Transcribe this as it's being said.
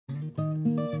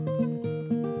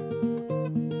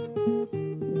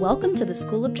Welcome to the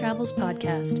School of Travel's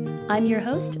podcast. I'm your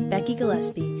host, Becky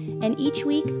Gillespie, and each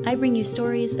week I bring you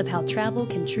stories of how travel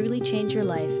can truly change your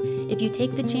life if you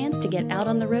take the chance to get out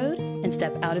on the road and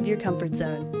step out of your comfort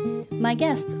zone. My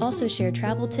guests also share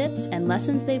travel tips and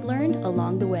lessons they've learned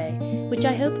along the way, which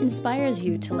I hope inspires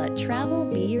you to let travel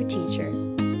be your teacher.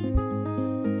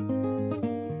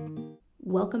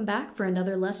 Welcome back for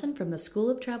another lesson from the School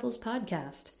of Travel's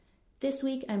podcast. This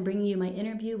week I'm bringing you my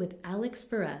interview with Alex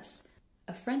Faress,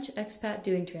 a French expat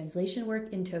doing translation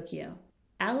work in Tokyo.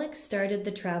 Alex started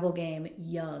the travel game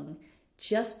young,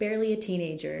 just barely a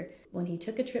teenager, when he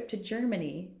took a trip to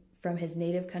Germany from his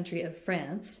native country of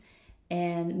France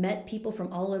and met people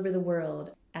from all over the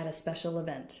world at a special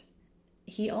event.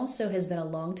 He also has been a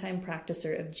longtime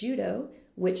practicer of judo,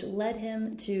 which led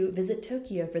him to visit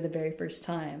Tokyo for the very first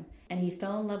time, and he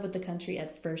fell in love with the country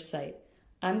at first sight.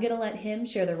 I'm going to let him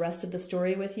share the rest of the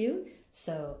story with you,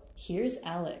 so here's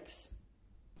Alex.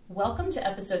 Welcome to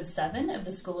episode 7 of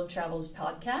the School of Travel's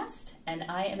podcast, and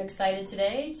I am excited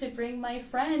today to bring my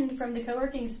friend from the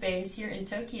co-working space here in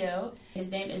Tokyo.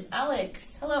 His name is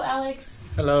Alex. Hello, Alex.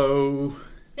 Hello.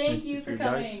 Thank you for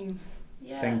coming.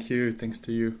 Yeah. Thank you. Thanks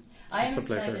to you. I am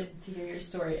excited to hear your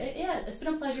story. It's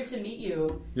been a pleasure to meet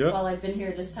you while I've been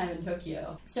here this time in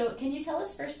Tokyo. So can you tell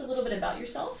us first a little bit about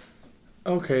yourself?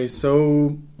 Okay,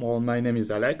 so, my name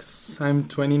is Alex. I'm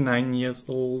 29 years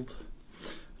old.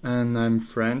 And I'm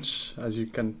French, as you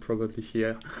can probably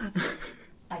hear.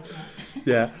 I can't.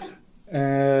 Yeah.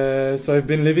 So I've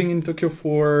been living in Tokyo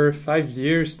for 5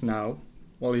 years now.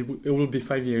 Well, it will be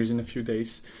 5 years in a few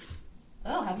days.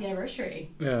 Oh, happy anniversary.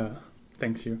 Yeah,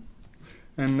 thanks you.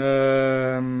 And,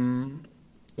 I'm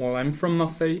from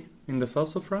Marseille, in the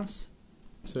south of France.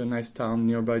 It's a nice town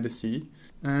nearby the sea.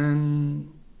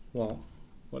 And, what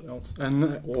else?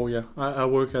 And, I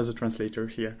work as a translator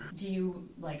here. Are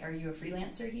you a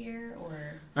freelancer here,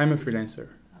 or? I'm a freelancer.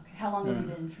 Okay. How long have you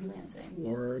been freelancing?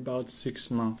 For about 6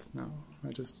 months now.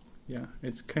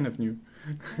 It's kind of new.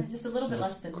 Just a little bit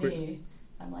less than me.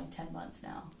 I'm like 10 months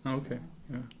now. Okay,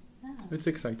 so. Yeah. It's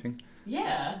exciting.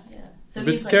 Yeah. So a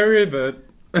bit scary, but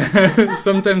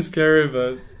sometimes scary,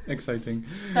 but exciting.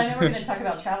 So I know we're going to talk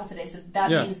about travel today, so that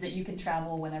means that you can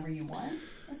travel whenever you want?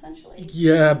 Essentially?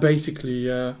 Yeah, basically,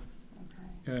 yeah.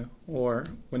 Okay. Yeah, or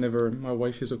whenever my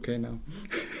wife is okay now.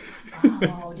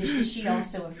 Oh, is she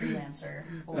also a freelancer?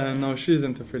 Or? No, she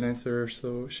isn't a freelancer,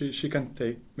 so she cannot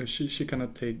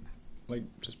take like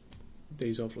just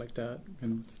days off like that.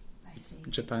 I see.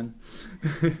 Japan.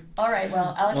 All right,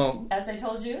 well, Alex, as I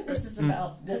told you, this is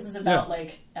about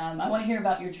I want to hear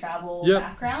about your travel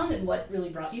background and what really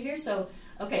brought you here. So,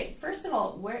 okay, first of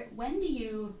all, when do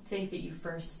you think that you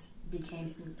first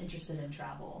became interested in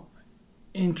travel?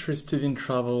 Interested in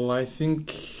travel, I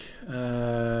think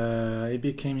I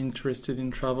became interested in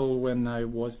travel when I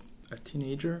was a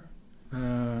teenager.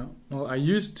 I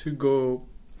used to go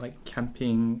like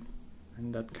camping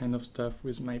and that kind of stuff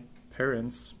with my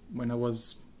parents when I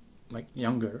was like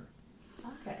younger.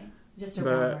 Okay, just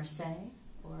around Marseille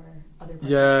or other parts?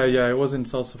 Yeah, it was in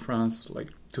south of France,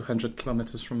 like 200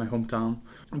 kilometers from my hometown.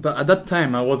 But at that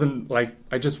time, I wasn't like,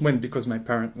 I just went because my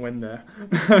parent went there.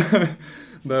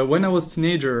 But when I was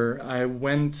teenager, I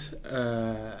went,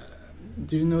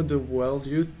 do you know the World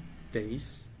Youth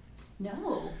Days?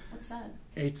 No, what's that?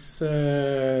 It's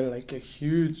like a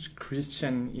huge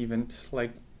Christian event,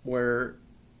 like where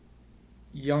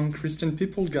young Christian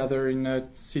people gather in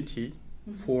a city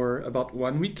for about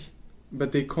 1 week,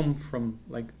 but they come from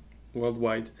like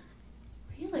worldwide.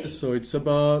 Really? So it's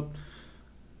about...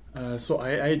 So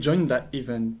I joined that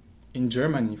event in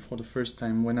Germany for the first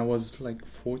time when I was like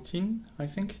 14, I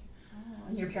think. Oh,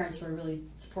 and your parents were really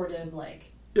supportive,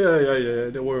 like... Yeah,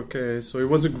 they were okay. So it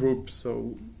was a group,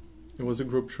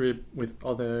 trip with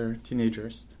other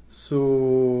teenagers.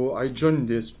 So I joined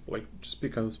this like just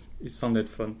because it sounded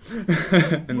fun.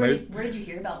 And where did you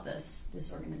hear about this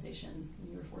organization when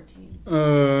you were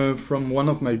 14? From one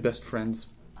of my best friends.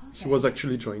 Okay. He was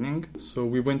actually joining, so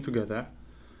we went together.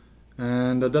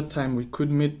 And at that time we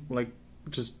could meet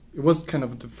it was kind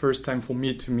of the first time for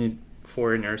me to meet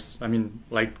foreigners. I mean,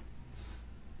 like,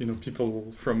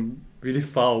 people from really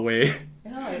far away.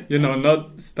 Oh,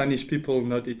 not Spanish people,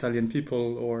 not Italian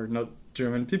people, or not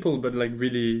German people, but like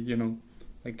really,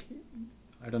 like,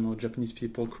 I don't know, Japanese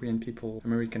people, Korean people,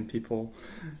 American people.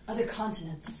 Other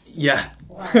continents. Yeah.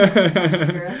 Wow, not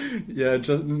just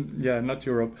Europe. Not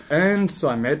Europe. And so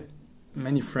I met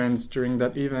many friends during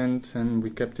that event, and we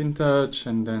kept in touch,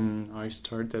 and then I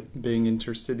started being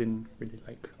interested in really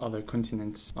like other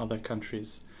continents, other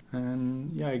countries.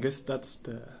 And I guess that's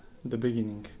the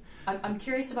beginning. I'm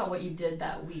curious about what you did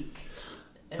that week.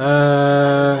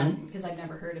 Because I've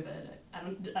never heard of it. I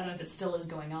don't know if it still is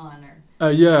going on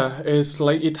or. Yeah, it's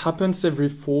like it happens every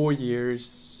 4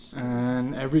 years,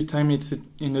 and every time it's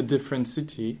in a different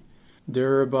city.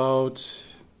 There are about,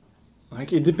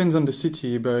 like, it depends on the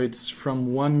city, but it's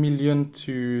from 1 million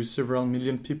to several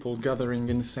million people gathering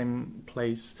in the same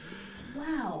place.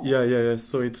 Wow. Yeah.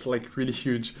 So it's like really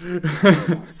huge.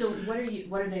 So what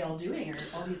are they all doing?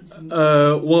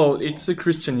 Or Well, it's a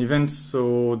Christian event,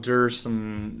 so there are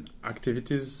some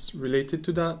activities related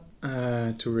to that,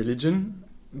 to religion,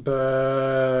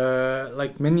 but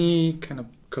like many kind of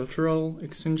cultural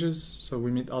exchanges. So we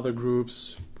meet other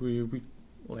groups.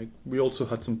 We also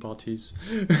had some parties.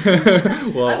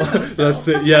 Well, so. That's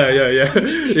it. Yeah.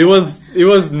 It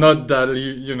was not that,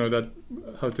 that,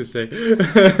 how to say.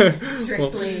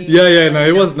 Strictly. Well, no,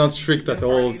 it was not strict at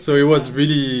all. So it was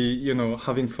really,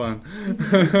 having fun.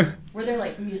 Were there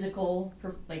like musical,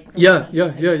 Yeah.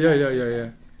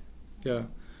 performances? Yeah.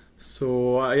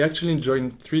 So I actually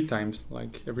joined 3 times,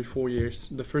 like every 4 years.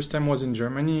 The first time was in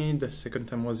Germany. The second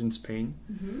time was in Spain.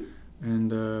 Mm-hmm. And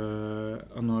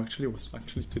no, actually, it was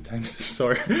 2 times.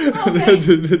 Sorry, Okay.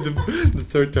 the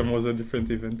third time was a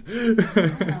different event.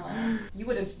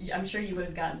 I'm sure you would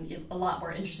have gotten a lot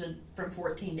more interested from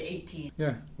 14 to 18. Yeah,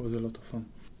 it was a lot of fun.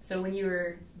 So when you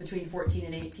were between 14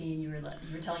 and 18, you were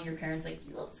telling your parents like,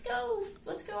 let's go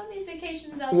on these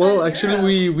vacations outside. Well, of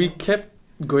actually, Europe. we kept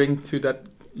going to that,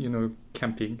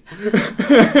 camping.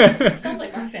 Sounds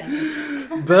like my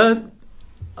family. But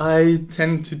I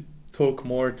tend to talk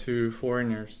more to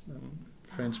foreigners than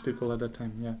French people at that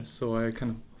time. Yeah, so I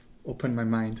kind of opened my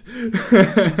mind.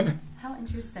 How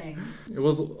interesting. It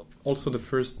was also the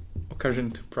first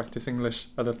occasion to practice English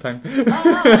at that time.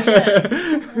 Oh, yes.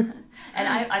 And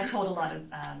I've told a lot of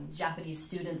Japanese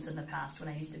students in the past when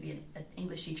I used to be an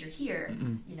English teacher here,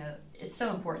 it's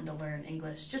so important to learn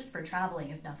English just for traveling,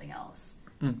 if nothing else.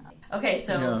 Okay,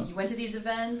 so you went to these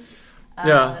events.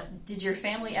 Did your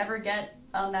family ever get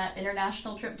on that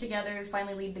international trip together,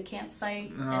 finally leave the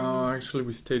campsite? No, actually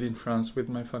we stayed in France with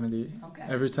my family. Okay.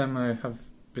 Every time I have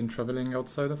been traveling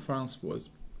outside of France was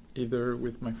either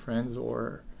with my friends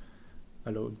or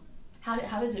alone. How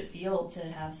does it feel to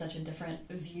have such a different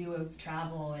view of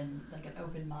travel and like an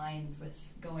open mind with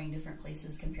going different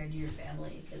places compared to your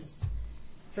family? Because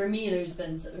for me, there's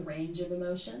been a range of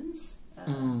emotions,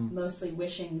 mostly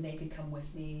wishing they could come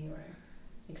with me or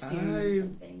experience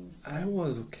some things. I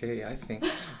was okay, I think.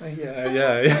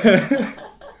 Yeah.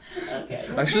 Okay.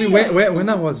 Actually, when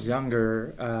I was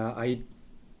younger, I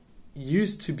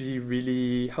used to be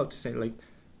really, how to say, like,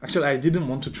 actually, I didn't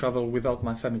want to travel without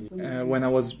my family. When I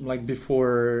was like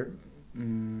before,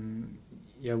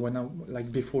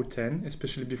 before 10,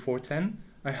 especially before 10,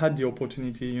 I had the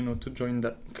opportunity, to join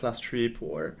that class trip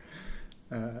or,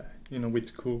 with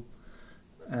school.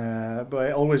 But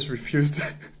I always refused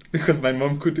because my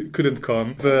mom couldn't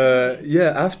come. But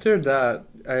yeah, after that,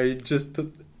 I just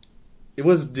it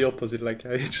was the opposite. Like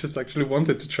I just actually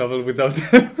wanted to travel without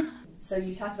them. So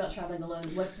you talked about traveling alone.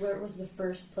 Where was the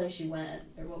first place you went,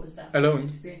 or what was that Alone. first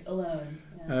experience? Alone.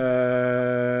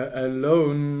 Yeah.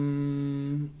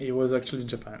 Alone. It was actually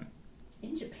Japan.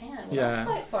 In Japan. Well, that's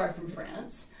quite far from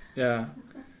France. Yeah.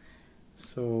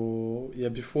 So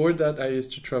before that, I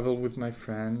used to travel with my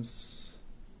friends.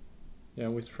 Yeah,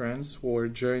 with friends or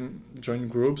join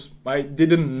groups. I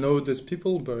didn't know these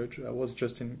people, but I was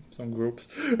just in some groups.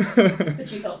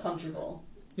 But you felt comfortable.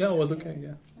 Yeah, it was okay.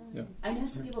 Yeah. I know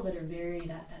some people that are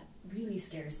that really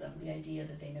scares them, the idea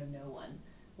that they know no one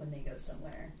when they go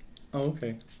somewhere. Oh,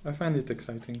 okay. I find it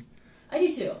exciting. I do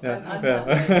too. Yeah. I'm that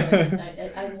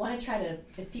way. I want to try to,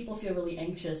 if people feel really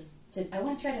anxious, I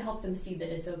want to try to help them see that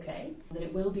it's okay, that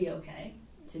it will be okay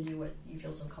to do what you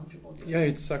feel so comfortable doing. Yeah,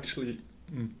 it's actually,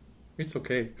 it's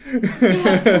okay.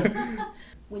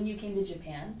 When you came to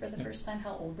Japan for the first time,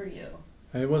 how old were you?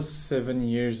 I was 7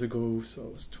 years ago, so I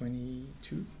was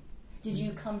 22. Did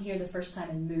you come here the first time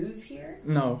and move here?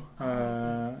 No,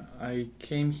 I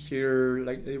came here,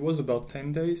 like, it was about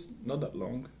 10 days, not that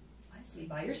long. I see,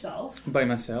 by yourself? By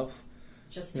myself.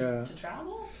 Just to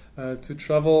travel? To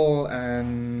travel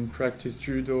and practice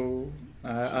judo.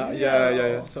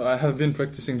 Yeah. So I have been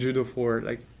practicing judo for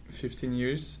like 15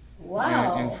 years.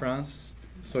 Wow. In France.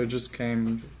 So I just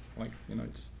came, like,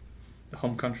 it's the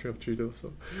home country of judo,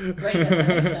 so. Right, that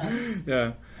makes sense.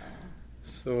 Yeah.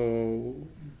 So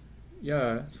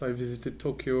I visited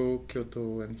Tokyo,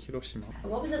 Kyoto, and Hiroshima.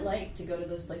 What was it like to go to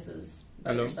those places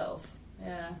by yourself?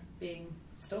 Yeah, being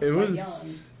still quite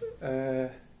young.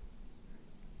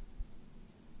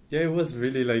 It was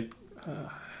really like,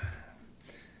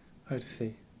 how to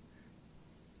say,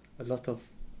 a lot of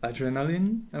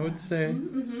adrenaline, I would say.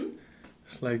 Mm-hmm.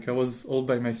 Like I was all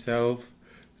by myself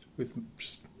with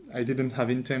just I didn't have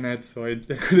internet, so I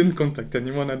couldn't contact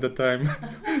anyone at the time.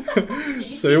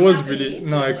 So it was really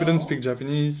no, I couldn't speak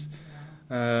Japanese.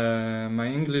 My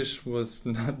English was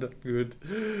not that good.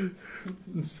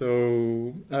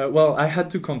 So well, I had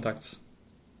 2 contacts.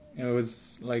 It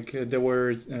was like there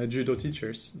were judo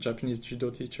teachers, Japanese judo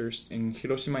teachers in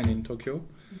Hiroshima and in Tokyo.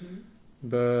 Mm-hmm.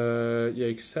 But yeah,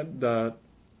 except that,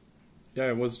 yeah,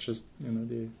 it was just,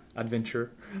 the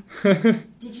adventure.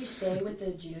 Did you stay with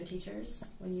the judo teachers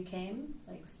when you came?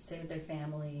 Like, stay with their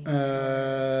family?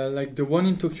 Like the one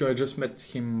in Tokyo, I just met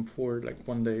him for like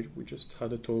one day. We just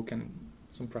had a talk and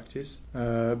some practice.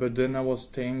 But then I was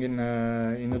staying in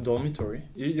a dormitory.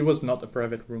 It was not a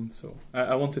private room, so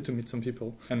I wanted to meet some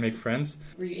people and make friends.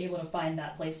 Were you able to find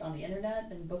that place on the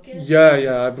internet and book it?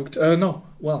 Yeah, I booked. No,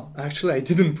 well, actually, I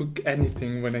didn't book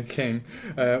anything when I came.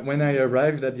 When I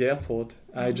arrived at the airport,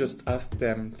 I just asked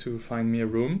them to find me a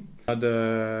room at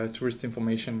the tourist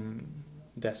information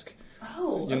desk.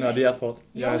 Oh, okay. At the airport.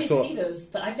 You always see those,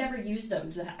 but I've never used them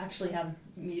to actually have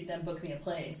them book me a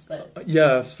place. But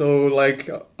yeah, so like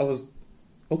I was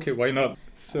okay, why not?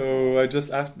 So I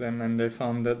just asked them, and they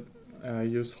found that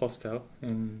used hostel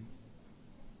in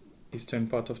eastern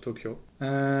part of Tokyo,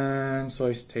 and so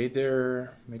I stayed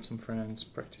there, made some friends,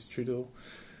 practiced judo.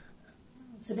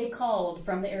 So they called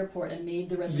from the airport and made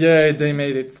the reservation? Yeah, they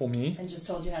made it for me. And just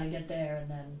told you how to get there and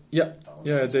then...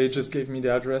 Yeah, they just gave me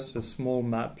the address, a small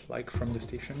map, like from the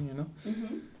station,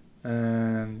 Mm-hmm.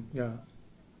 And yeah.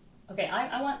 Okay,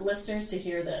 I want listeners to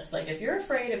hear this. Like, if you're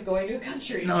afraid of going to a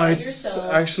country by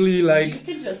yourself, actually like...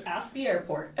 You can just ask the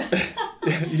airport.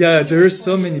 Yeah, there are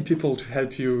so many people to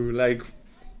help you, like...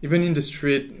 Even in the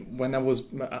street, when I was...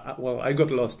 Well, I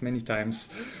got lost many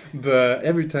times. But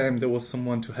every time there was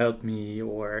someone to help me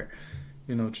or,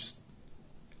 just...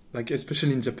 Like,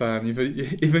 especially in Japan,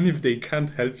 even if they can't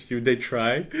help you, they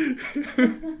try.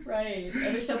 Right.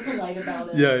 And they're so polite about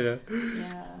it. Yeah.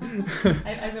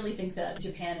 I really think that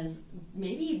Japan is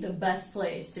maybe the best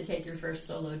place to take your first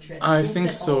solo trip. I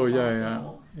think so,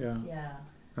 yeah.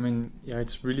 I mean,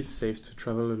 it's really safe to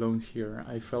travel alone here.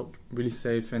 I felt really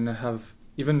safe, and I have...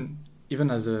 Even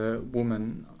as a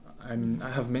woman, I mean,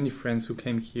 I have many friends who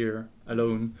came here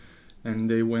alone, and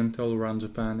they went all around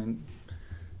Japan, and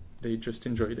they just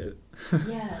enjoyed it.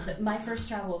 Yeah, my first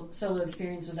travel solo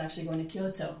experience was actually going to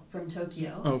Kyoto from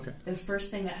Tokyo. Oh, okay. The first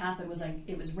thing that happened was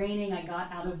it was raining. I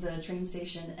got out of the train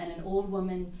station, and an old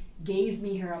woman gave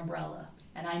me her umbrella,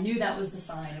 and I knew that was the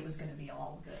sign it was going to be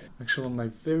all good. Actually, on my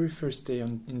very first day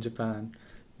in Japan,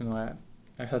 I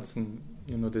had some,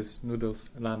 this noodles,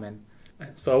 ramen.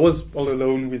 So I was all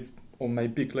alone with all my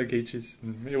big luggages.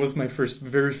 It was my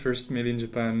very first meal in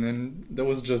Japan, and there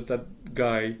was just that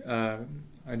guy.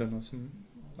 I don't know,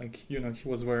 he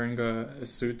was wearing a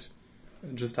suit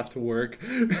just after work.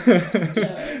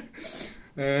 Yeah.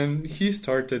 And he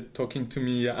started talking to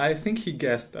me. I think he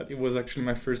guessed that it was actually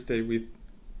my first day with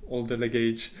all the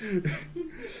luggage.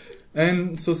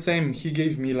 And so same, he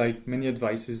gave me like many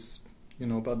advices,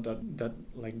 about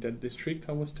that district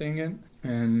I was staying in.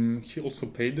 And he also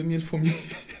paid the meal for me.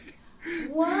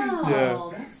 Wow.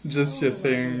 Yeah. That's just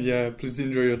saying, please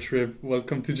enjoy your trip.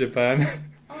 Welcome to Japan.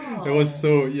 Oh. It was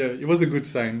it was a good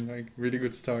sign, like really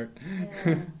good start.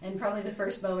 Yeah. And probably the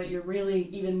first moment you're really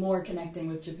even more connecting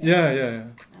with Japan. Yeah.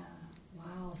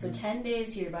 Wow. So 10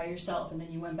 days here by yourself, and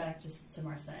then you went back to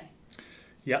Marseille.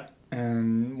 Yeah.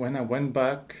 And when I went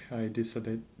back, I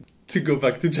decided to go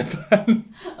back to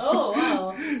Japan. Oh,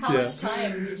 wow. How much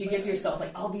time did you give yourself?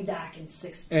 Like, I'll be back in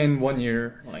 6 months. And 1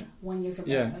 year. 1 year from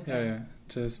now. now? Okay. Yeah.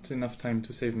 Just enough time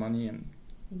to save money and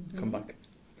come back.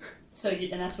 So,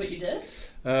 and that's what you did?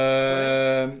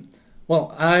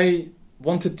 Well, I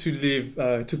wanted to leave,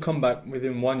 to come back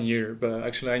within 1 year, but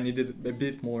actually I needed a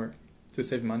bit more to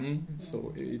save money,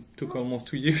 so it took almost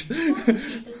 2 years. It's the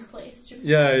cheapest place to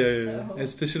Yeah.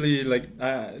 Especially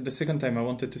the second time I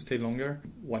wanted to stay longer,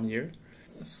 1 year,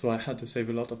 so I had to save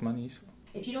a lot of money. So.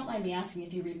 If you don't mind me asking,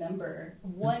 if you remember,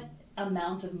 what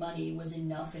amount of money was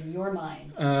enough in your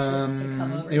mind just to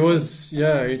come over? It was,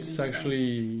 it's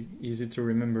actually easy to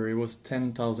remember. It was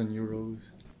 10,000 euros,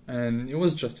 and it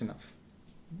was just enough.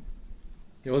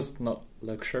 It was not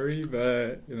luxury,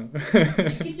 but you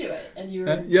could do it, and you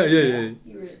were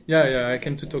I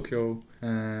came to Tokyo,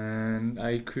 and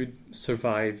I could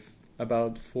survive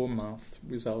about 4 months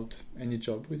without any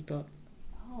job with that.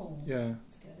 Oh, yeah,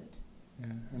 that's good.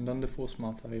 Yeah, and on the 4th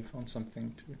month, I found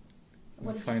something to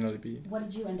What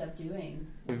did you end up doing?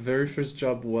 The very first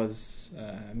job was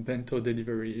bento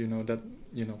delivery.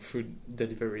 Food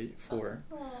delivery for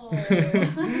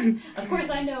Of course,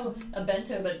 I know a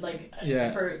bento, but like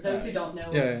for those who don't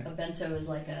know, a bento is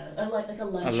like a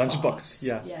lunch box.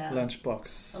 Lunch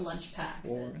box. A lunch pack.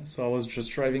 So I was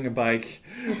just driving a bike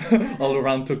all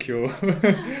around Tokyo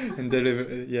and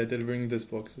delivering these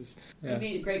boxes. Yeah. It'd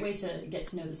be a great way to get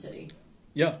to know the city.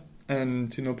 Yeah,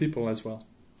 and to know people as well.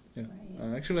 Yeah,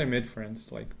 right. Actually, I made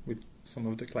friends like with some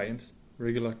of the clients,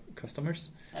 regular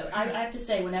customers. I have to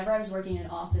say, whenever I was working in an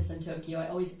office in Tokyo, I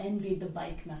always envied the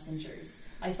bike messengers.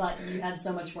 I thought you had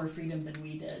so much more freedom than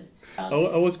we did. I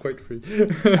was quite free.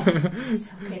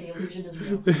 Okay, the illusion is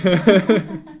real.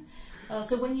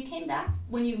 So when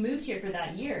you moved here for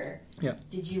that year,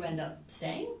 did you end up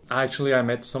staying? Actually, I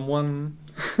met someone.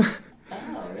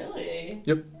 Oh, really?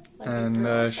 Yep. Like and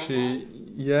a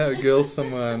girl,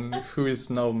 someone who is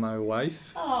now my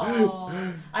wife. Oh,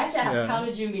 I have to ask, how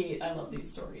did you meet? I love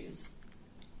these stories.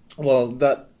 Well,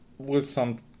 that would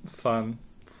sound fun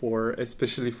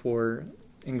especially for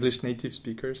English native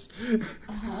speakers.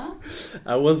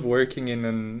 I was working in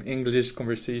an English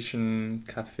conversation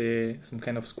cafe, some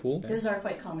kind of school. Those are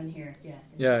quite common here,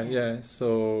 Yeah.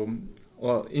 So,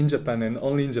 well, in Japan and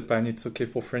only in Japan, it's okay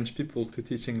for French people to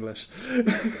teach English. I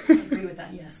agree with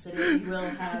that. Yes, it is. You will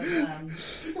have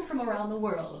people from around the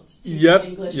world teaching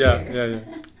English here.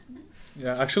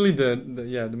 Yeah. Actually, the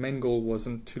main goal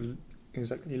wasn't to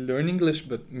exactly learn English,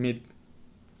 but meet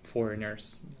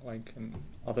foreigners like in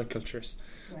other cultures.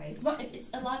 Right.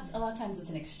 It's a lot of times it's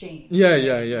an exchange. Yeah.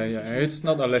 It's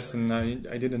not a lesson. I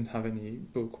didn't have any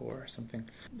book or something.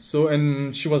 So,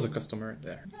 and she was a customer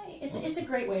there. Right. It's a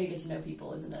great way to get to know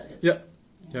people, isn't it? Yeah.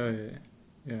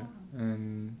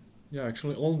 And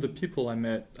actually all the people I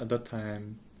met at that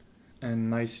time and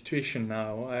my situation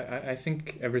now, I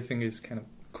think everything is kind of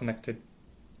connected.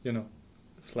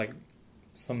 It's like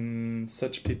some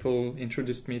such people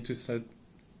introduced me to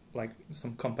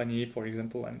some company, for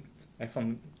example, and I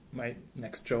found my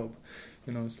next job.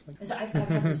 It's like I've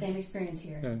had the same experience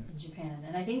here in Japan,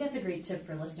 and I think that's a great tip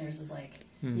for listeners. Is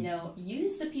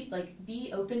use the people,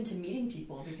 be open to meeting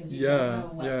people, because you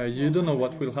don't know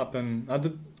what will happen.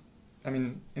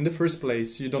 In the first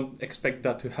place, you don't expect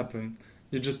that to happen.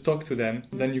 You just talk to them,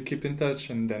 then you keep in touch,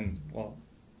 and then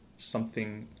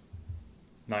something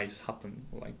nice happen.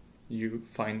 Like you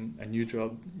find a new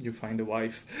job, you find a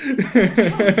wife.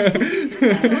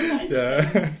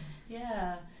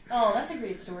 Yeah. Oh, that's a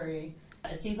great story.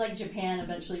 It seems like Japan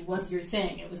eventually was your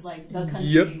thing. It was like the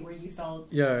country where you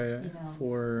felt... It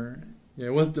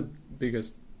was the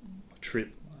biggest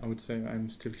trip, I would say. I'm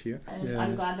still here. And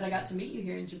I'm glad that I got to meet you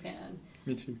here in Japan.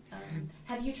 Me too.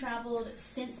 Have you traveled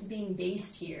since being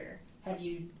based here? Do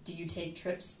you take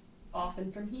trips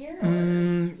often from here?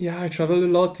 I travel a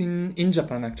lot in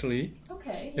Japan, actually.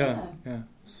 Okay, yeah.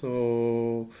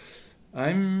 So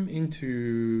I'm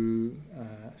into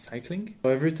cycling. So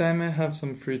every time I have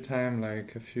some free time,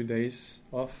 like a few days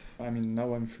off,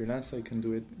 now I'm freelance, so I can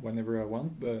do it whenever I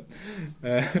want, but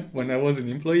when I was an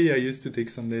employee, I used to take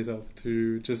some days off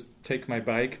to just take my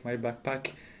bike, my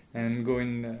backpack, and go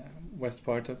in the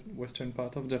western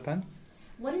part of Japan.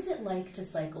 What is it like to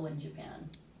cycle in Japan?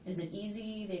 Is it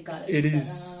easy? They've got it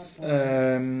set up?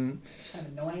 Or kind of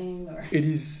annoying? Or? It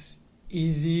is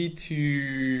easy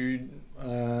to...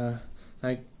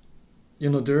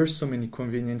 there are so many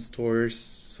convenience stores,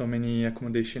 so many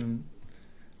accommodation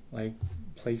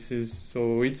places,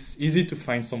 so it's easy to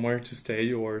find somewhere to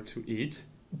stay or to eat.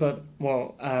 But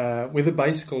with a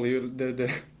bicycle,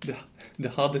 the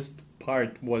hardest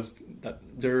part was that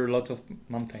there are a lot of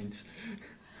mountains.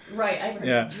 Right, I've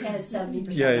heard Japan is 70%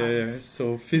 mountains. Yeah.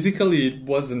 So physically it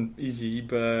wasn't easy,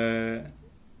 but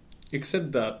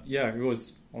except that, it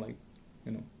was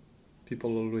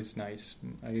people always nice.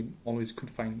 I always could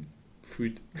find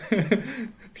food,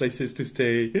 places to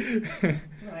stay.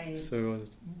 Right. So it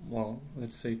was,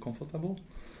 let's say comfortable.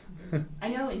 I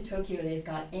know in Tokyo they've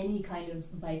got any kind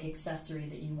of bike accessory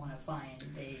that you want to find.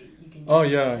 You can.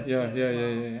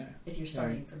 Yeah. If you're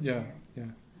starting from here.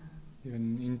 Yeah.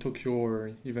 Even in Tokyo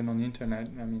or even on the internet,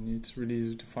 it's really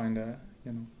easy to find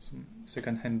some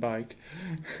second-hand bike.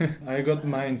 I got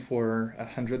mine for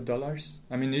 $100.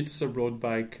 It's a road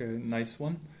bike, a nice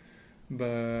one,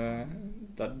 but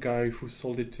that guy who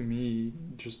sold it to me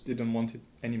just didn't want it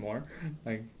anymore.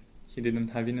 He didn't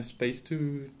have enough space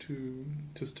to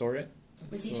store it.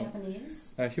 Was he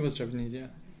Japanese? He was Japanese, yeah.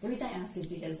 The reason I ask is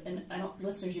because, and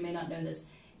listeners, you may not know this,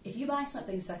 if you buy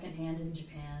something secondhand in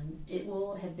Japan, it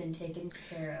will have been taken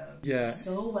care of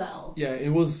so well. Yeah, it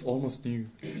was almost new.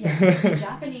 Yeah,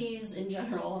 Japanese in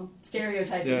general, I'm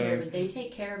stereotyping here, but they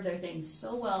take care of their things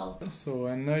so well. So,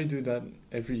 and I do that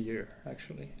every year,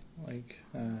 actually.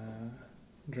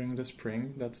 During the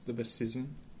spring, that's the best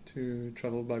season. to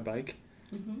travel by bike.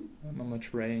 Not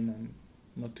much rain and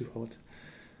not too hot.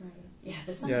 Right. Yeah,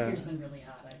 the summer here's been really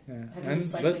hot. Have you been And,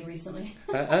 cycling recently?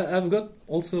 I've got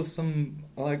also some,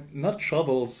 like, not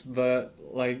troubles, but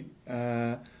like,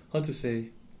 how to say,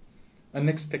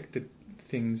 unexpected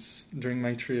things during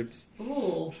my trips.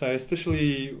 Ooh. So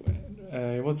especially,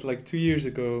 it was like 2 years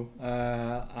ago,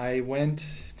 I went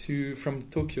from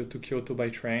Tokyo to Kyoto by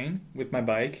train with my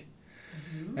bike,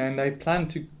 and I planned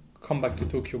to come back to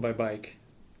Tokyo by bike.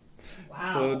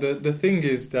 Wow. So the thing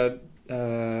is that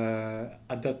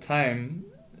at that time,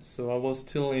 so I was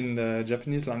still in the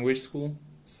Japanese language school,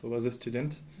 so I was a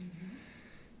student,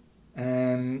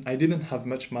 and I didn't have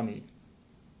much money.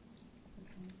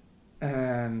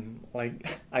 And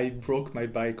like I broke my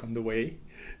bike on the way.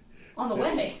 On the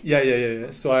way?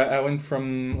 Yeah. So I went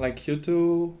from like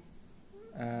Kyoto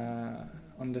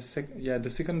on the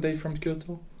second day from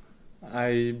Kyoto.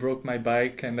 I broke my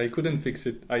bike and I couldn't fix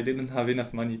it. I didn't have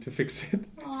enough money to fix it.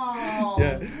 Oh,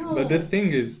 yeah, no. But the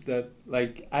thing is that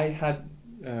like I had,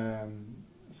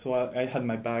 I had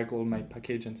my bag, all my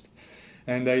package and stuff,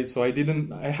 and I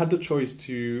had the choice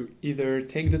to either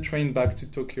take the train back to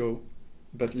Tokyo,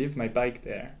 but leave my bike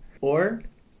there, or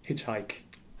hitchhike.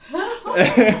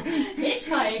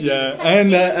 Hitchhike? Yeah,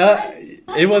 and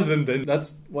it wasn't. And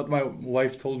that's what my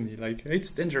wife told me. Like, it's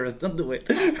dangerous. Don't do it.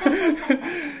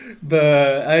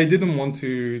 But I didn't want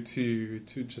to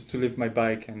leave my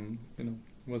bike, and it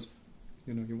was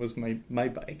my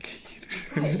bike.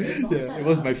 Right, it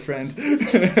was my friend.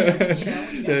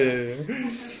 Yeah.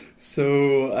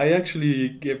 So I actually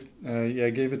gave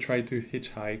a try to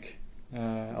hitchhike.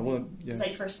 It's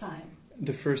like first time.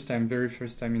 The very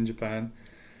first time in Japan.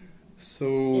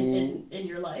 So in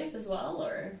your life as well,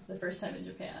 or the first time in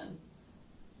Japan?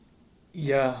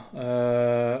 Yeah,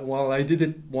 well, I did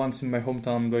it once in my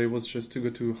hometown, but it was just to go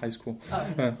to high school. Oh,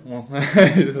 wow.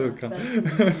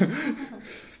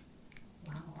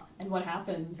 And what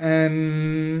happened?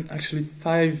 And actually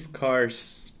 5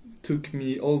 cars took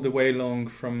me all the way along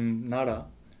from Nara.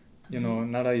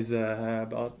 Nara is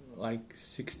about like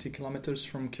 60 kilometers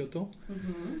from Kyoto.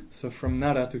 So from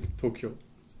Nara to Tokyo.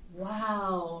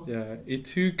 Wow. Yeah, it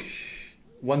took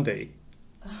 1 day.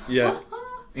 Yeah.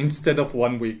 Instead of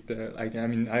 1 week.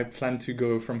 I planned to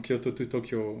go from Kyoto to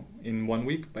Tokyo in 1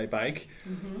 week by bike.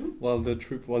 Well, the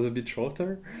trip was a bit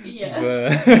shorter. Yeah.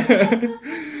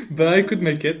 But I could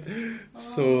make it. Oh,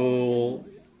 So,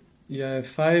 yeah,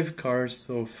 5 cars.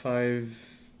 So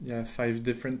 5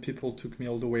 different people took me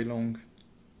all the way along.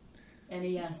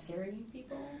 Any scary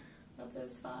people of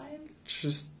those 5?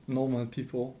 Just normal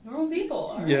people. Normal people.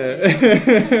 All right. Yeah. So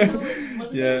it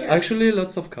wasn't dangerous. Actually,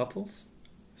 lots of couples.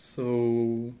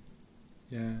 So,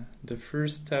 yeah, the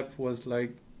first step was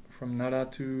like from Nara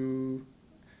to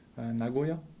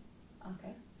Nagoya.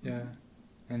 Okay. Yeah,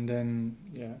 and then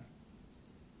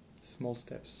small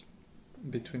steps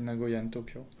between Nagoya and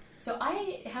Tokyo. So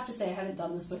I have to say I haven't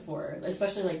done this before,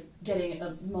 especially like getting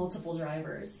multiple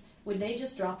drivers. Would they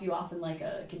just drop you off in like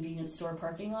a convenience store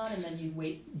parking lot and then you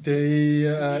wait?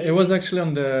 It was actually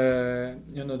on the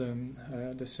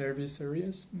the service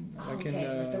areas. Oh, like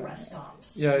the rest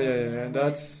stops. Yeah.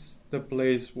 That's the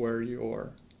place where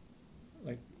you're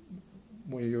like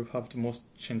where you have the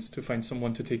most chance to find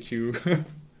someone to take you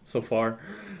so far.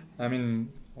 I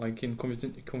mean, like in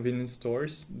convenience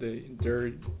stores,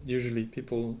 they're usually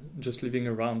people just living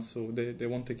around, so they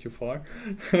won't take you far.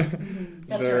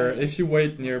 That's right. If you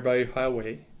wait nearby a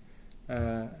highway,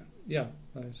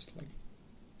 it's like.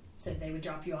 So they would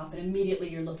drop you off, and immediately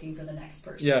you're looking for the next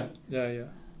person. Yeah.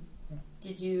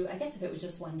 Did you? I guess if it was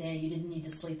just 1 day, you didn't need to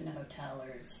sleep in a hotel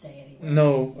or stay anywhere.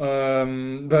 No,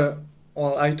 but.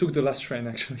 Well, I took the last train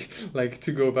actually, like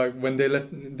to go back. When they left,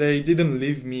 they didn't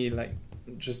leave me like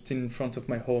just in front of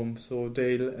my home. So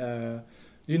they,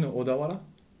 Odawara?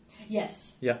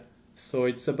 Yes. Yeah. So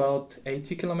it's about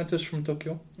 80 kilometers from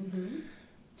Tokyo.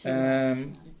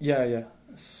 Yeah.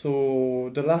 So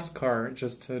the last car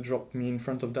just dropped me in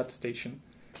front of that station,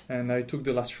 and I took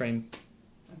the last train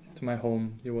to my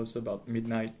home. It was about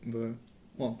midnight, but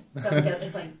well. So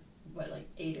it's like. What,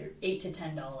 like $8 to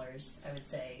 $10, I would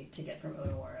say, to get from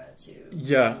Odawara to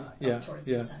towards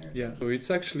the center. Yeah. So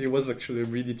it was actually a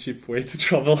really cheap way to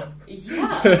travel.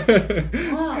 Yeah.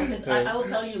 Wow. Because I will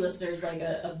tell you, listeners, like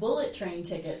a bullet train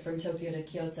ticket from Tokyo to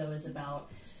Kyoto is about,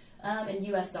 in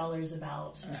US dollars,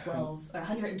 about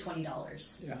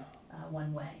 $120. Yeah.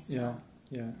 One way. So.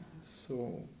 Yeah.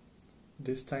 So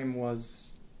this time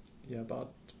was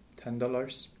about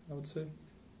 $10, I would say.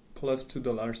 Plus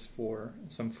 $2 for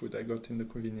some food I got in the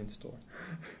convenience store.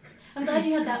 I'm glad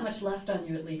you had that much left on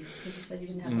you at least, because you said you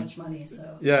didn't have much money.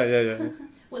 So yeah.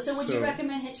 Well, so would you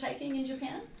recommend hitchhiking in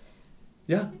Japan?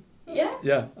 Yeah. Yeah?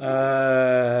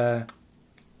 Yeah.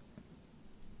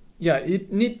 Yeah, it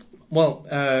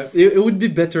would be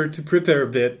better to prepare a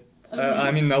bit. Okay.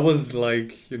 I mean, I was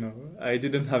like, I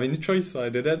didn't have any choice, so I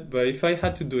did it. But if I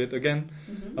had to do it again,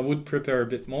 I would prepare a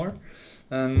bit more.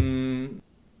 And,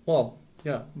 but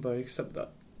except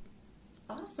that.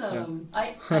 Awesome. Yeah.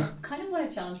 I kind of want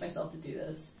to challenge myself to do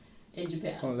this in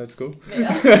Japan. Oh, let's go.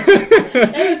 Yeah.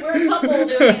 Hey, we're a couple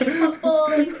doing a couple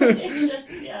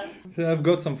predictions. Yeah. I've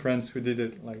got some friends who did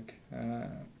it. Like,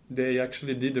 they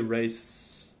actually did a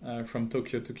race from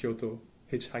Tokyo to Kyoto.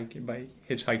 Hitchhiking. A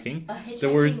hitchhiking there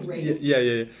were race?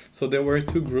 Yeah. So there were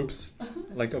two groups,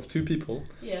 like of two people.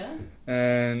 Yeah.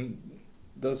 And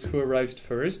those who arrived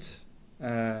first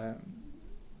would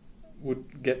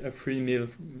get a free meal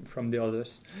from the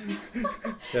others.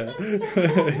 Yeah.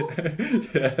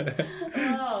 Yeah.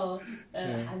 Wow.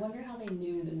 I wonder how they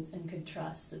knew and could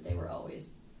trust that they were always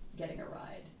getting a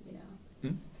ride.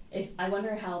 I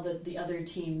wonder how the other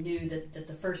team knew that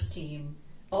the first team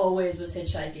always was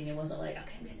hitchhiking and wasn't like,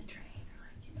 okay, I'm going to train,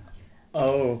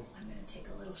 or I'm going to take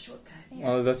a little shortcut here.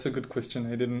 Oh, that's a good question.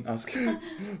 I didn't ask.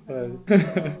 But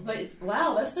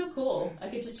wow, that's so cool. I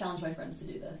could just challenge my friends to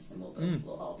do this, and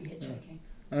we'll all be hitchhiking.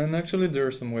 Yeah. And actually, there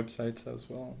are some websites as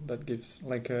well that gives,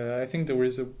 like, I think there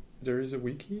is a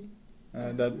wiki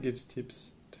that gives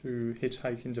tips to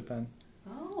hitchhike in Japan.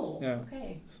 Oh, yeah.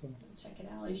 Okay. So check it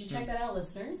out. You should check that out,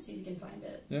 listeners. See if you can find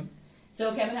it. Yeah. So,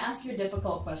 okay, I'm going to ask you a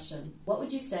difficult question. What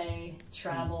would you say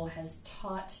travel has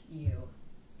taught you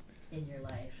in your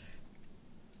life?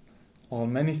 Well,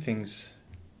 many things.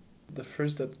 The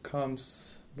first that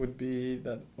comes would be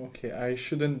that, okay, I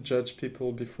shouldn't judge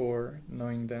people before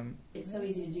knowing them. It's so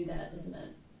easy to do that, isn't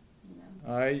it?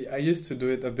 I used to do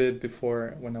it a bit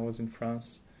before when I was in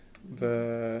France.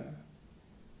 But,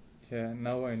 yeah,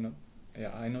 now I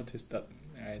noticed that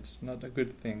it's not a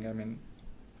good thing. I mean,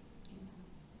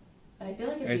 and I feel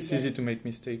like it's easy to make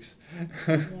mistakes.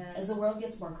 As the world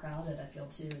gets more crowded, I feel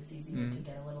too, it's easier to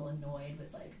get a little annoyed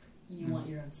with, like, you want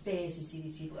your own space, you see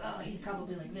these people, oh, he's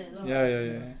probably like this. Oh.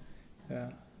 Yeah.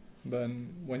 But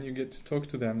when you get to talk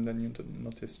to them, then you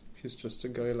notice he's just a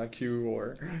guy like you,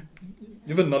 or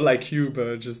even not like you,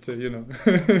 but just, Yeah,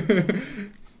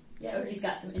 or he's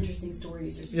got some interesting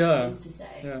stories or some things to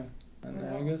say. Yeah. And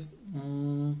I guess,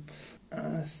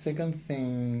 second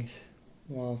thing,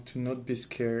 to not be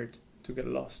scared to get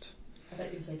lost. I thought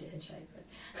you would say to hitchhike, but...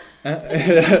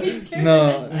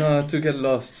 No, to get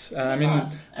lost.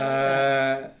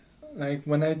 Like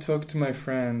when I talk to my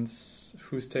friends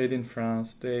who stayed in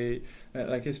France, they,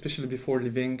 like especially before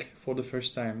leaving for the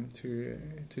first time to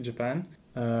Japan,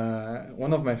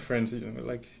 one of my friends,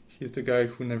 like he's the guy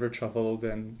who never traveled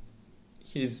and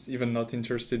he's even not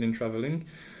interested in traveling.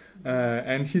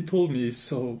 And he told me,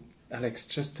 so Alex,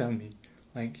 just tell me,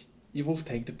 like, you will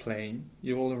take the plane,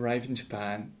 you will arrive in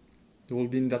Japan, you will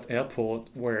be in that airport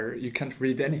where you can't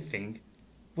read anything.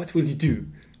 What will you do?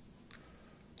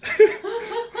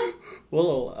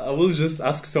 Well, I will just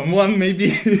ask someone maybe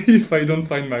if I don't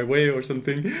find my way or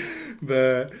something.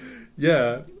 But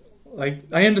yeah, like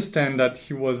I understand that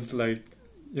he was like,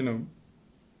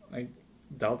 like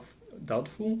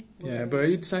doubtful. Yeah, but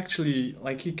it's actually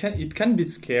like it can be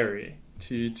scary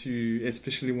to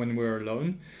especially when we're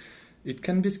alone. It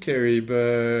can be scary,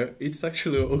 but it's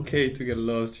actually okay to get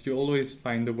lost. You always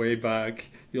find a way back.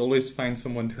 You always find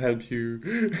someone to help you.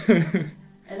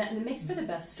 And it makes for the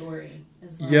best story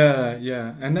as well.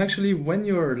 Yeah. And actually, when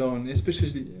you're alone,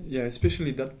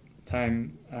 especially that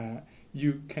time,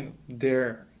 you kind of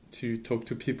dare to talk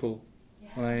to people.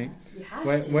 Yeah, like you have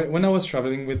to. When I was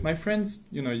traveling with my friends,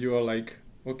 you are like,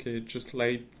 okay, just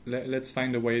like let's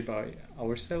find a way by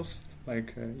ourselves.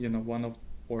 Like one of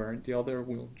or the other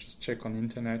will just check on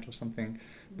internet or something.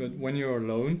 But when you're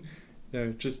alone,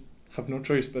 just have no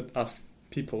choice but ask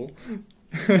people.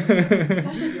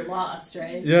 Especially if you're lost,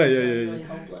 right? Yeah. Really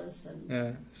hopeless.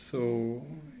 Yeah. So,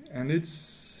 and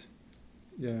it's,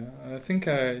 I think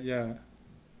I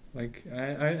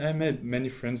made many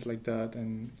friends like that,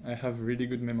 and I have really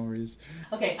good memories.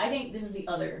 Okay, I think this is the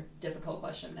other difficult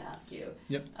question to ask you.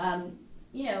 Yep.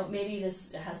 Maybe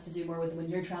this has to do more with when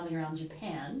you're traveling around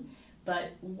Japan.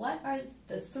 But what are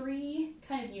the 3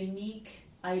 kind of unique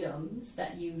items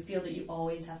that you feel that you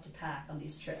always have to pack on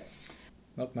these trips?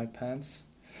 Not my pants.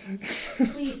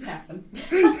 Please pack them.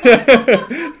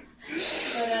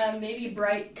 But maybe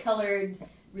bright colored,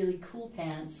 really cool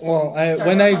pants. Well,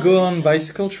 when I go on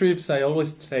bicycle trips, I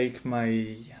always take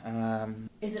my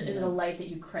Is it a light that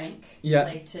you crank? Yeah.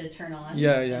 Like to turn on?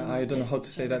 Yeah. I don't know how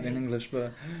to say that in English,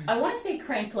 but I want to say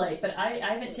crank light, but I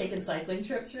haven't taken cycling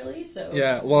trips really, so.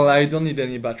 yeah. Well, I don't need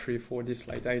any battery for this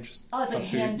light. I just it's like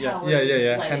hand powered.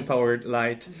 Yeah. Light. Hand powered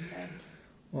light. Okay.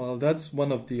 Well, that's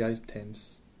one of the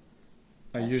items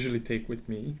I usually take with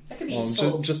me. That could be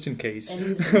useful. Just in case.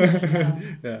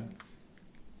 Yeah.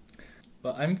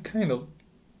 But I'm kind of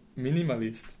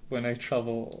minimalist when I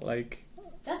travel. Like.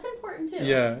 That's important too.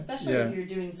 Yeah. Especially if you're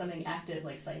doing something active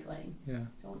like cycling. Yeah.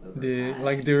 Don't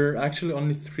overpack. There are actually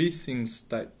only 3 things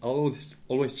that I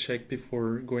always check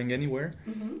before going anywhere.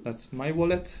 Mm-hmm. That's my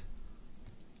wallet,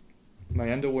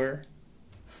 my underwear,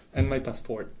 and my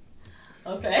passport.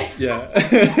 Okay. Yeah.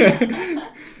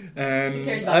 And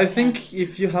I think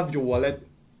if you have your wallet,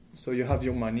 so you have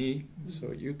your money,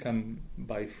 so you can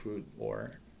buy food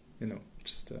or,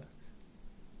 just,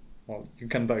 you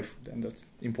can buy food, and that's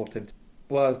important.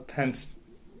 Well, pants.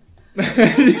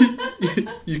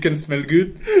 You can smell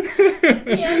good.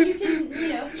 Yeah, you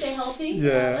can, stay healthy.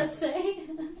 Yeah. Let's say.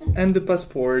 And the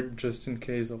passport, just in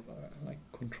case of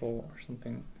control or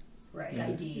something. Right, yeah.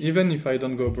 ID. Even if I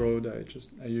don't go abroad, I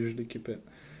usually keep it.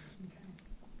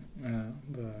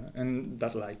 Okay. And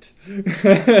that light.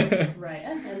 Right,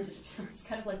 and it's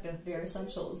kind of like the bare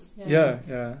essentials. Yeah.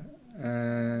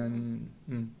 And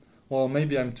well,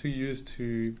 maybe I'm too used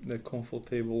to the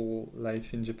comfortable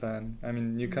life in Japan. I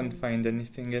mean, you can't find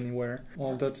anything anywhere.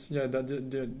 Well, that's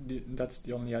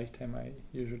the only item I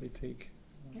usually take.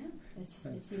 Yeah,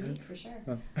 it's unique for sure.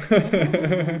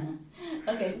 Yeah.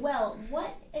 Okay, well,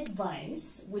 what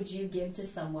advice would you give to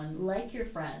someone like your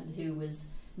friend who was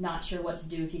not sure what to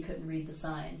do if he couldn't read the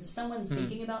signs? If someone's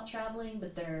thinking about traveling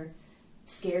but they're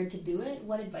scared to do it,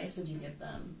 what advice would you give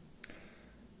them?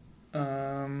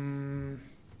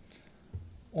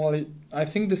 Well, I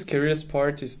think the scariest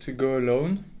part is to go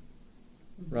alone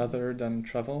rather than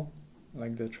travel,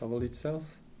 like the travel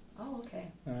itself. Oh,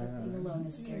 okay. So being alone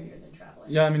is scarier than traveling.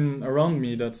 Yeah, I mean, around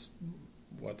me, that's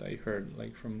what I heard,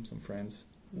 like from some friends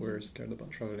who were scared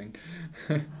about traveling.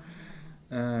 Like,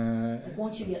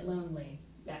 won't you get lonely?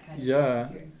 That kind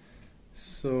of thing.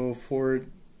 So for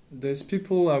those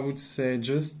people, I would say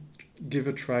just give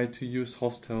a try to use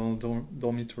hostel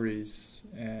dormitories.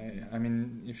 I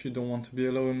mean, if you don't want to be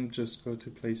alone, just go to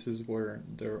places where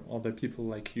there are other people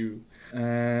like you,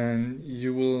 and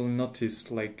you will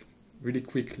notice really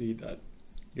quickly that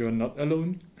you're not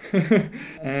alone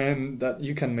and that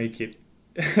you can make it.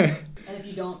 And if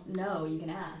you don't know, you can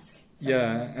ask.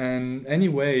 Yeah, and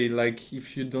anyway,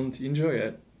 if you don't enjoy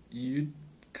it, you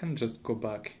can just go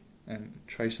back and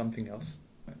try something else.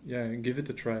 Yeah, give it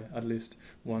a try at least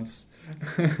once.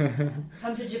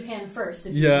 Come to Japan first.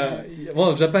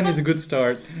 Well, Japan is a good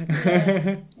start.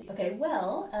 Yeah. Okay,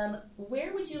 well,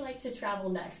 where would you like to travel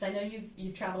next? I know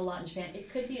you've traveled a lot in Japan. It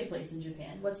could be a place in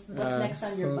Japan. What's next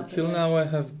on your bucket list? Till now, I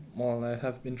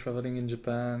have been traveling in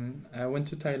Japan. I went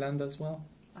to Thailand as well.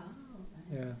 Oh,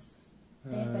 nice.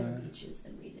 Yeah. They have better beaches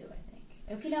than we do, I think.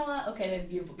 Okinawa, okay, they have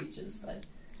beautiful beaches, but...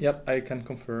 Yep, I can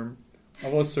confirm. I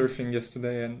was surfing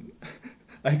yesterday and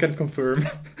I can confirm.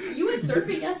 You went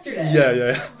surfing yesterday?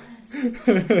 Yeah.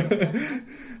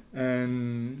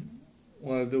 And,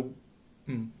 well, the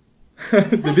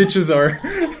beaches are...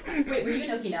 Wait, were you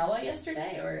in Okinawa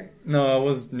yesterday, or...? No, I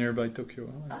was nearby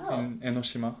Tokyo, in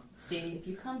Enoshima. See, if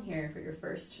you come here for your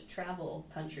first travel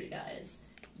country, guys,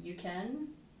 you can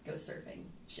go surfing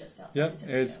just outside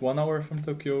Tokyo. It's 1 hour from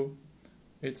Tokyo.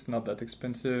 It's not that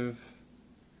expensive.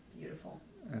 Beautiful.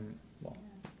 And,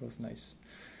 it was nice.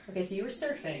 Okay, so you were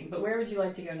surfing, but where would you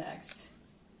like to go next?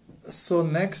 So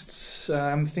next,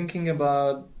 I'm thinking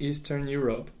about Eastern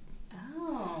Europe.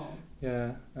 Oh.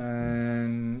 Yeah,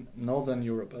 and Northern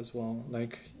Europe as well,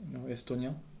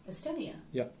 Estonia. Estonia?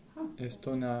 Yeah, huh.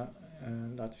 Estonia,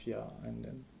 Latvia, and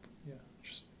then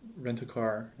just rent a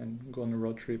car and go on a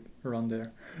road trip around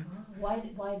there. Why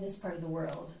this part of the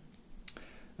world?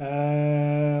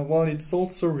 Well, it's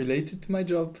also related to my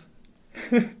job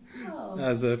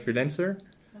as a freelancer.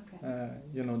 Okay.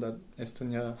 You know that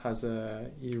Estonia has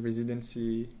a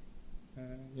e-residency.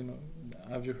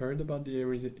 Have you heard about the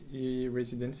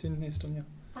e-residency in Estonia?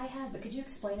 I have, but could you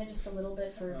explain it just a little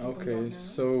bit for people who don't know? Okay,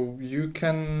 so you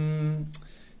can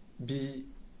be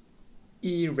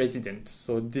e-resident,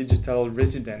 so digital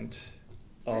resident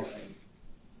of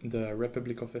the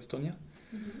Republic of Estonia.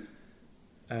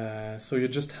 Mm-hmm. So you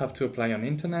just have to apply on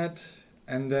internet,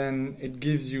 and then it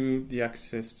gives you the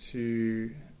access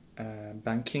to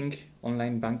banking,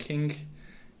 online banking.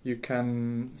 You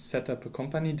can set up a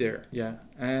company there,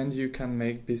 and you can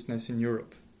make business in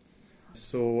Europe.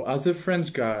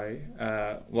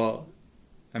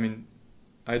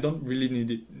 I I don't really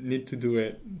need to do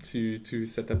it to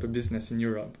set up a business in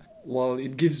Europe. Well,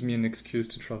 it gives me an excuse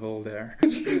to travel there.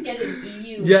 You can get an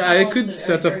EU. Yeah, I could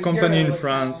set up company in Euro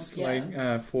France. account,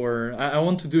 yeah. I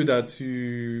want to do that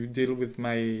to deal with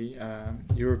my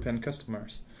European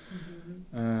customers.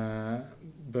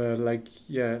 But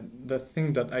the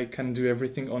thing that I can do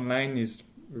everything online is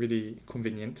really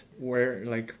convenient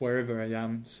wherever I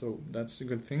am. So that's a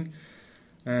good thing.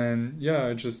 And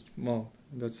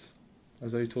that's,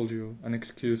 as I told you, an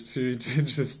excuse to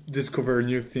just discover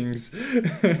new things.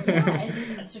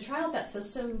 And to try out that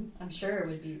system, I'm sure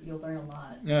you'll learn a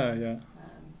lot. Yeah. You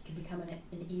can become an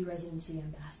e-residency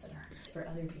ambassador for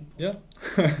other people. Yeah.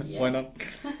 Why not?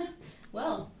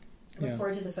 Well, look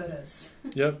forward to the photos.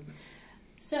 Yep.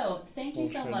 So, thank you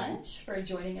so much for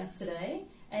joining us today.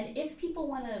 And if people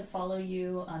want to follow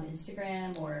you on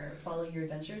Instagram or follow your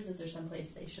adventures, is there some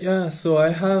place they should? Yeah, so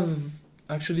I have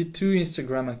actually 2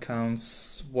 Instagram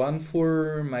accounts, one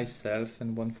for myself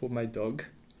and one for my dog.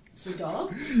 Your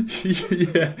dog?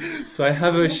 Yeah. So I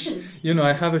have a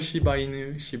Shiba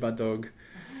Inu, Shiba dog.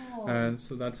 Oh. And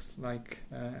so that's like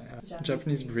a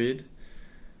Japanese breed.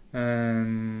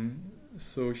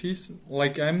 So he's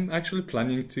like, I'm actually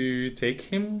planning to take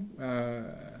him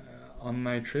on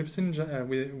my trips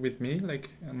with me, like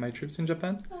on my trips in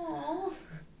Japan. Aww.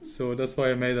 So that's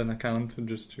why I made an account to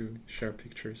share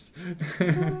pictures.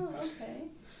 Okay.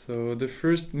 So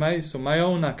my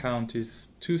own account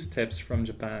is 2 steps from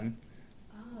Japan.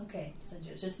 Oh, okay. So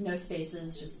just no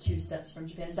spaces, just 2 steps from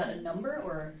Japan. Is that a number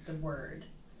or the word?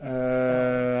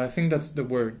 I think that's the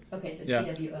word. Okay, so yeah.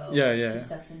 TWO. Yeah. 2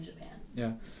 steps in Japan.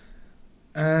 Yeah.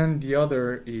 And the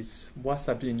other is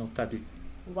Wasabi no Tabi.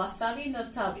 Wasabi no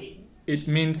Tabi. It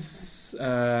means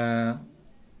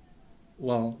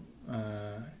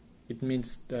it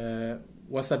means the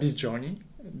wasabi's journey.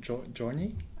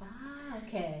 Ah,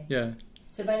 okay. Yeah.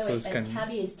 So by the way,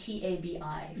 tabi is TABI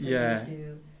for those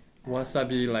who...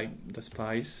 wasabi, like the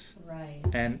spice. Right.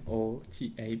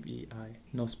 NOTABI,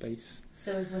 no space.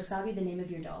 So is Wasabi the name of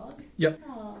your dog? Yep.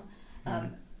 Oh.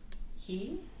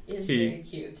 He is very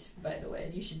cute, by the way.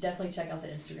 You should definitely check out the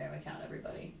Instagram account,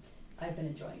 everybody. I've been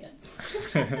enjoying it.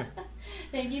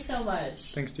 Thank you so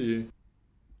much. Thanks to you.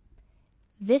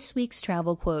 This week's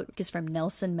travel quote is from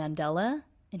Nelson Mandela,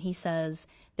 and he says,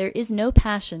 "There is no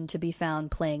passion to be found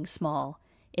playing small,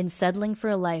 in settling for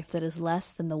a life that is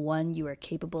less than the one you are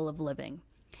capable of living."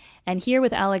 And here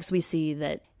with Alex, we see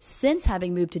that since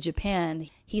having moved to Japan,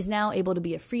 he's now able to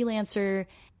be a freelancer.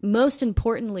 Most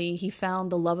importantly, he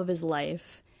found the love of his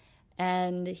life,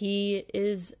 and he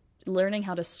is learning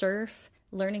how to surf,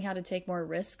 learning how to take more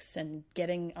risks, and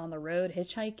getting on the road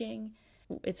hitchhiking.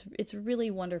 It's really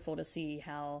wonderful to see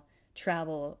how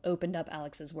travel opened up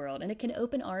Alex's world, and it can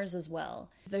open ours as well.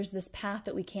 There's this path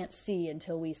that we can't see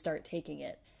until we start taking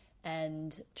it,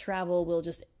 and travel will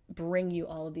just bring you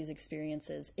all of these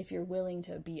experiences if you're willing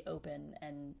to be open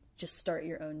and just start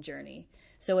your own journey.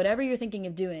 So whatever you're thinking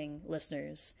of doing,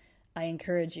 listeners, I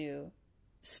encourage you,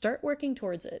 start working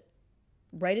towards it.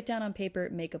 Write it down on paper,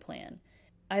 make a plan.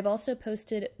 I've also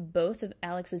posted both of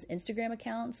Alex's Instagram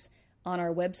accounts on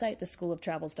our website,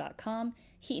 theschooloftravels.com.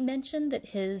 He mentioned that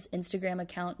his Instagram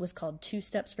account was called 2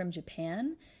 Steps from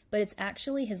Japan, but it's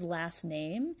actually his last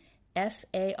name,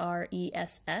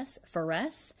 Faress,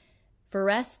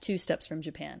 Faress, 2 Steps from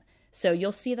Japan. So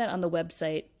you'll see that on the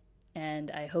website,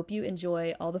 and I hope you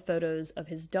enjoy all the photos of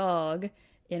his dog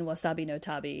in Wasabi no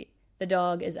Tabi. The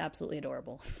dog is absolutely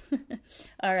adorable.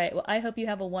 All right, well, I hope you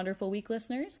have a wonderful week,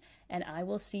 listeners, and I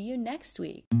will see you next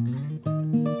week.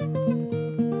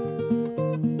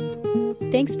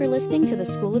 Thanks for listening to the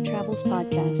School of Travels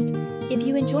podcast. If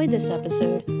you enjoyed this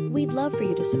episode, we'd love for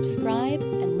you to subscribe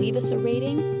and leave us a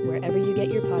rating wherever you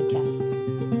get your podcasts.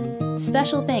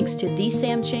 Special thanks to The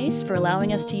Sam Chase for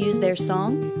allowing us to use their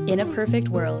song, In a Perfect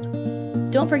World.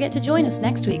 Don't forget to join us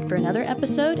next week for another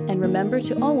episode, and remember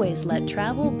to always let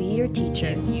travel be your teacher.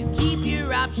 If you keep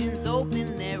your options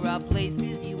open, there are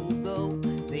places you will go.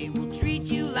 They will treat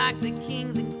you like the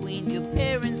kings and queens your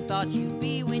parents thought you'd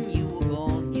be when you were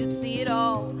born. You'd see it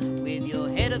all with your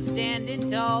head up standing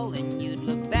tall, and you'd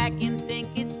look back and think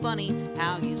it's funny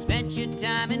how you spent your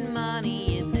time and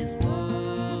money in this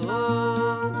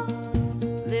world,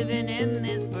 living in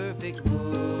this